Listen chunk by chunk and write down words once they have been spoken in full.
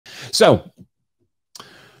So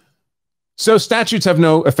statutes have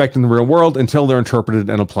no effect in the real world until they're interpreted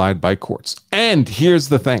and applied by courts. And here's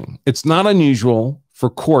the thing. It's not unusual for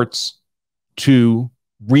courts to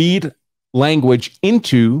read language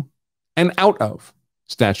into and out of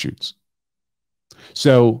statutes.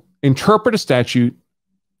 So interpret a statute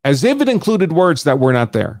as if it included words that were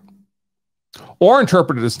not there, or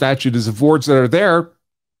interpreted a statute as if words that are there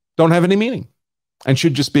don't have any meaning and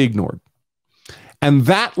should just be ignored. And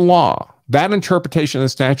that law, that interpretation of the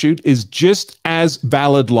statute, is just as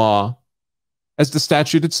valid law as the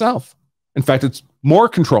statute itself. In fact, it's more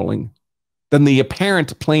controlling than the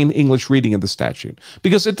apparent plain English reading of the statute,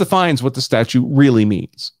 because it defines what the statute really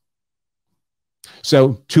means.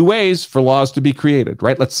 So two ways for laws to be created,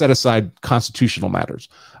 right? Let's set aside constitutional matters.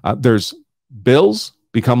 There's bills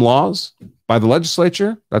become laws by the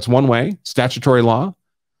legislature. That's one way, statutory law.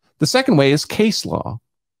 The second way is case law,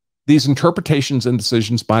 these interpretations and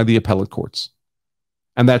decisions by the appellate courts.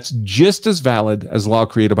 And that's just as valid as law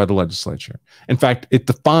created by the legislature. In fact, it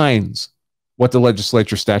defines what the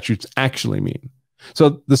legislature statutes actually mean.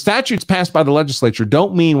 So the statutes passed by the legislature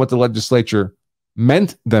don't mean what the legislature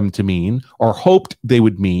meant them to mean, or hoped they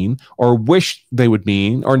would mean, or wished they would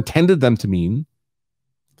mean, or intended them to mean.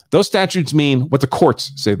 Those statutes mean what the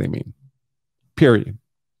courts say they mean, period.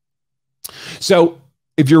 So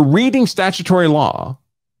if you're reading statutory law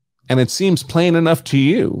and it seems plain enough to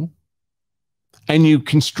you, and you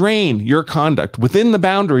constrain your conduct within the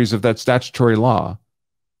boundaries of that statutory law,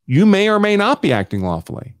 you may or may not be acting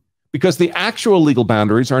lawfully, because the actual legal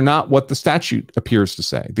boundaries are not what the statute appears to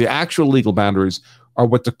say. The actual legal boundaries are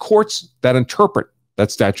what the courts that interpret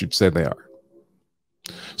that statute say they are.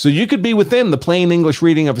 So you could be within the plain English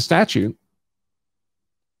reading of a statute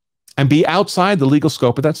and be outside the legal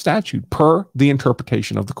scope of that statute per the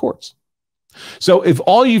interpretation of the courts. So if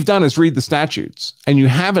all you've done is read the statutes and you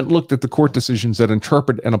haven't looked at the court decisions that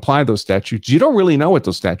interpret and apply those statutes, you don't really know what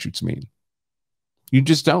those statutes mean. You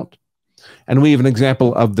just don't. And we have an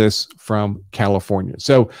example of this from California.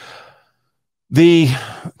 So the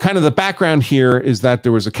kind of the background here is that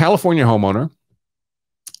there was a California homeowner,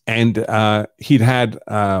 and he'd had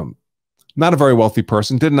not a very wealthy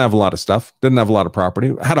person, didn't have a lot of stuff, didn't have a lot of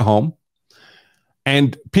property, had a home,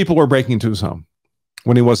 and people were breaking into his home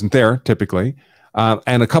when he wasn't there, typically.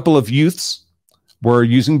 And a couple of youths were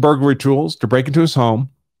using burglary tools to break into his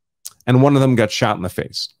home, and one of them got shot in the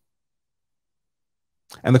face.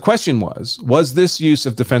 And the question was this use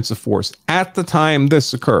of defensive force at the time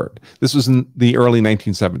this occurred? This was in the early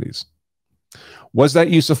 1970s. Was that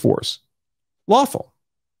use of force lawful?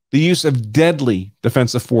 The use of deadly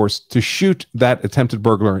defensive force to shoot that attempted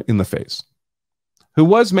burglar in the face, who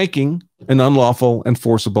was making an unlawful and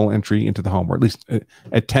forcible entry into the home, or at least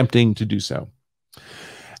attempting to do so.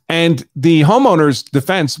 And the homeowner's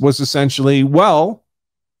defense was essentially, well,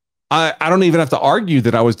 I don't even have to argue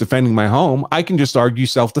that I was defending my home. I can just argue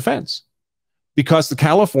self-defense, because the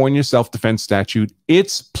California self-defense statute,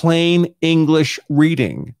 its plain English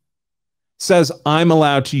reading, says I'm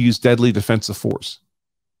allowed to use deadly defensive force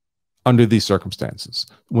under these circumstances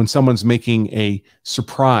when someone's making a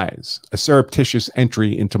surprise, a surreptitious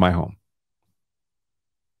entry into my home.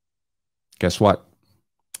 Guess what?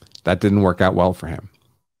 That didn't work out well for him.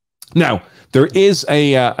 Now, there is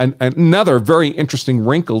another very interesting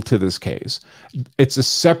wrinkle to this case. It's a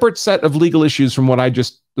separate set of legal issues from what I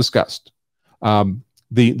just discussed. The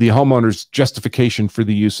homeowner's justification for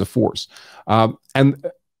the use of force. And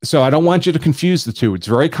so I don't want you to confuse the two. It's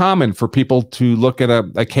very common for people to look at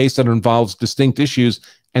a case that involves distinct issues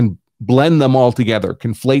and blend them all together,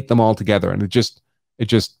 conflate them all together. And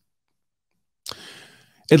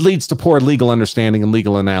it leads to poor legal understanding and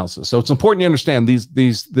legal analysis. So it's important you understand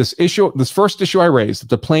this first issue I raised, that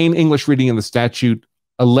the plain English reading of the statute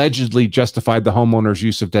allegedly justified the homeowner's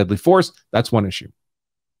use of deadly force. That's one issue.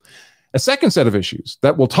 A second set of issues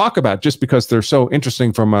that we'll talk about, just because they're so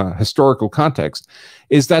interesting from a historical context,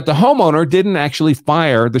 is that the homeowner didn't actually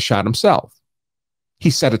fire the shot himself. He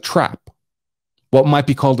set a trap, what might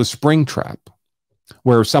be called a spring trap,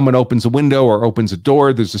 where someone opens a window or opens a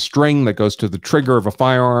door, there's a string that goes to the trigger of a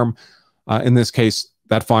firearm. In this case,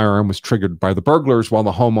 that firearm was triggered by the burglars while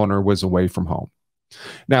the homeowner was away from home.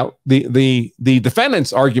 Now, the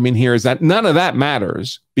defendant's argument here is that none of that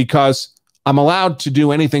matters, because I'm allowed to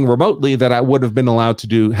do anything remotely that I would have been allowed to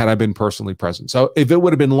do had I been personally present. So if it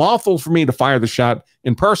would have been lawful for me to fire the shot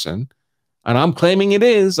in person, and I'm claiming it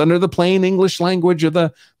is under the plain English language of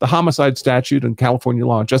the homicide statute and California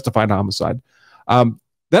law, justified homicide, then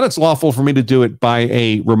it's lawful for me to do it by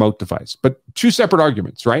a remote device. But two separate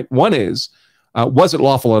arguments, right? One is, was it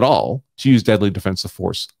lawful at all to use deadly defensive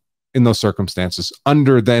force in those circumstances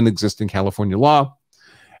under then existing California law.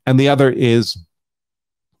 And the other is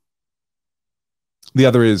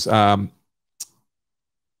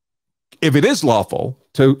if it is lawful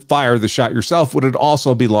to fire the shot yourself, would it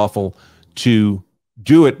also be lawful to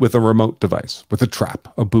do it with a remote device, with a trap,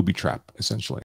 a booby trap, essentially?